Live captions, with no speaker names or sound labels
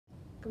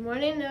Good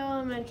morning, New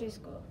Elementary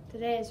School.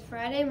 Today is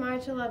Friday,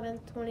 March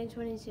 11th,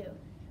 2022.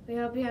 We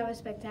hope you have a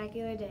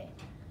spectacular day.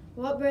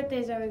 What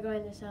birthdays are we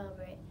going to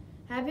celebrate?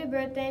 Happy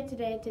birthday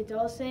today to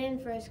Dulce in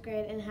 1st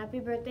grade and happy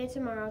birthday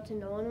tomorrow to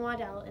Nolan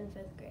Waddell in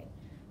 5th grade.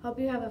 Hope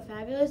you have a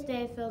fabulous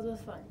day filled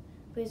with fun.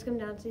 Please come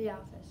down to the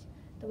office.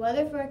 The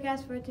weather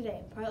forecast for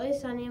today, partly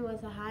sunny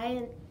with a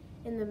high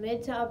in the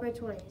mid to upper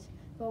 20s,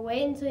 but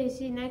wait until you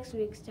see next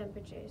week's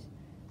temperatures.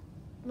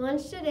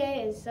 Lunch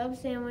today is sub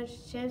sandwich,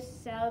 chips,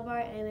 salad bar,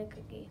 and a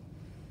cookie.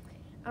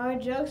 Our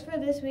jokes for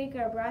this week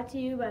are brought to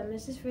you by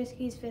Mrs.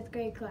 Frisky's 5th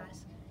grade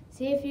class.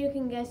 See if you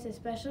can guess the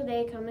special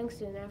day coming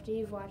soon after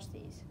you've watched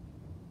these.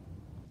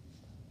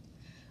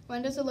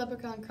 When does a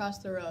leprechaun cross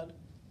the road?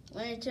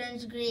 When it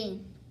turns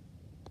green.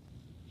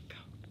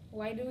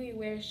 Why do we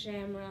wear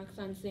shamrocks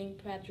on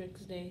St.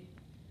 Patrick's Day?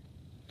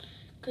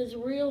 'Cause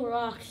real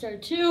rocks are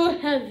too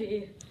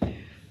heavy.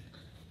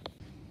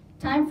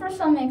 Time for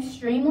some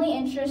extremely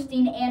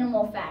interesting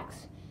animal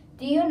facts.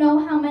 Do you know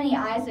how many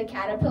eyes a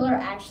caterpillar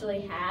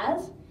actually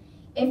has?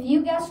 If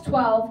you guessed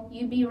 12,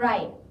 you'd be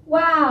right.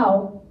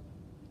 Wow!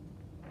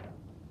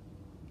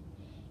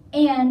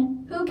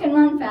 And who can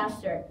run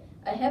faster,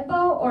 a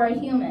hippo or a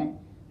human?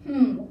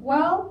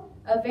 Well,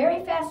 a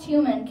very fast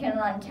human can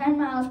run 10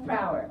 miles per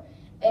hour.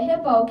 A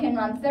hippo can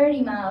run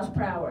 30 miles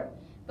per hour,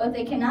 but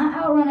they cannot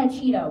outrun a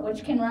cheetah,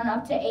 which can run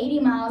up to 80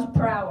 miles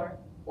per hour.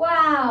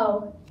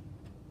 Wow!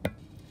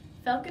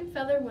 Falcon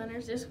Feather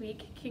winners this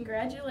week.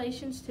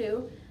 Congratulations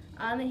to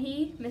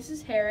Anahy,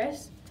 Mrs.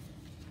 Harris,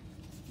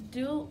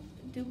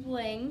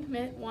 Duberling,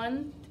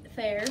 1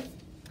 there,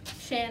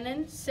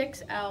 Shannon,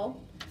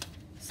 6L,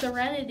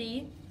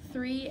 Serenity,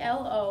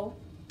 3LO,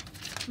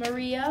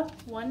 Maria,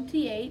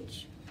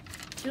 1TH,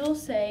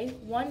 Dulce,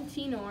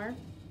 1T-Nor,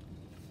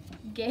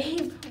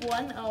 Gabe,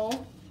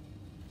 1O,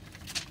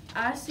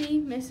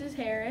 Ossie, Mrs.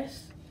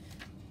 Harris,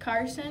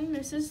 Karsyn,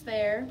 Mrs.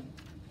 Thayer,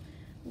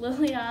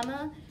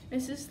 Liliana,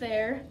 Mrs.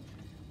 Thayer,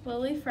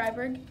 Lily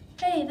Freiberg,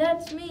 hey,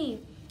 that's me,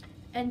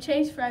 and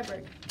Chase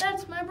Freiberg,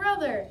 that's my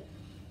brother.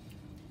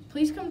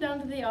 Please come down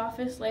to the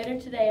office later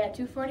today at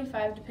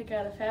 2:45 to pick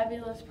out a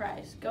fabulous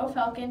prize. Go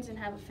Falcons and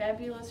have a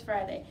fabulous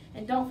Friday.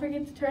 And don't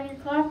forget to turn your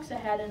clocks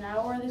ahead an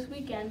hour this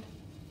weekend.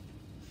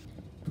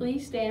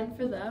 Please stand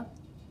for the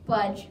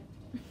pledge.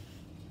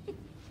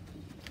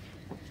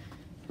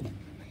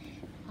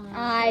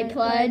 I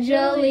pledge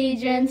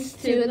allegiance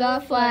to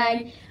the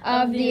flag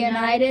of the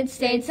United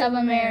States of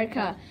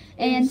America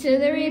and to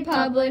the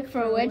republic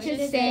for which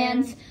it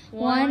stands,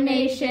 one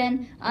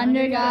nation,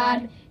 under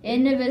God,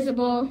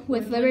 indivisible,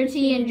 with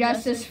liberty and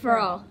justice for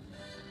all.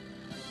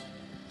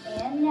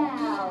 And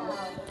now,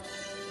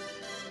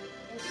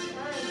 It's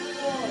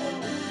time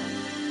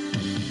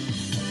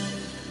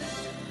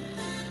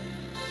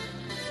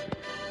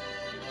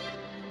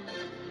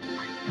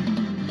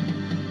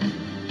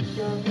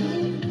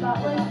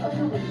Spotlight of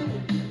the Week.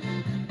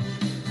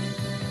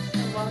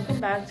 And welcome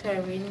back to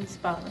our reading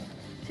spotlight.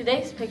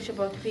 Today's picture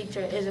book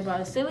feature is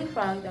about a silly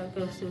frog that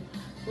goes through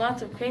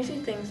lots of crazy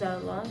things that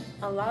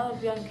a lot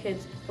of young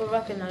kids will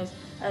recognize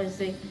as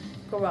they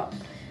grow up.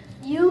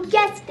 You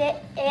guessed it,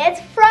 it's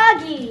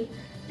Froggy.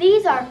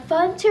 These are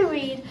fun to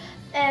read,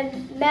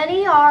 and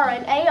many are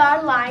in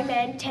AR Lime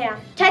and Tam.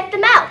 Check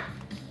them out.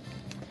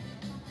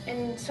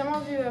 And some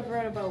of you have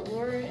read about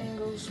Laura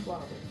Ingalls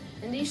Wilder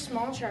in these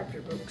small chapter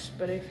books,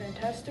 but a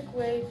fantastic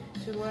way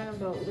to learn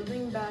about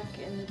living back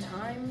in the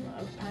time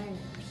of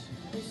pioneers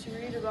is to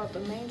read about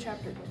the main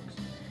chapter books.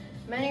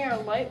 Many are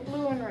light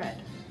blue and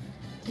red.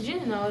 Did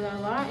you know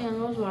that Laura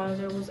Ingalls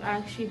Wilder was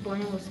actually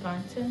born in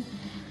Wisconsin?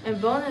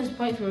 And bonus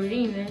point for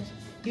reading this,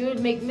 you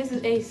would make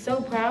Mrs. A so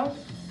proud.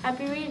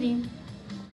 Happy reading!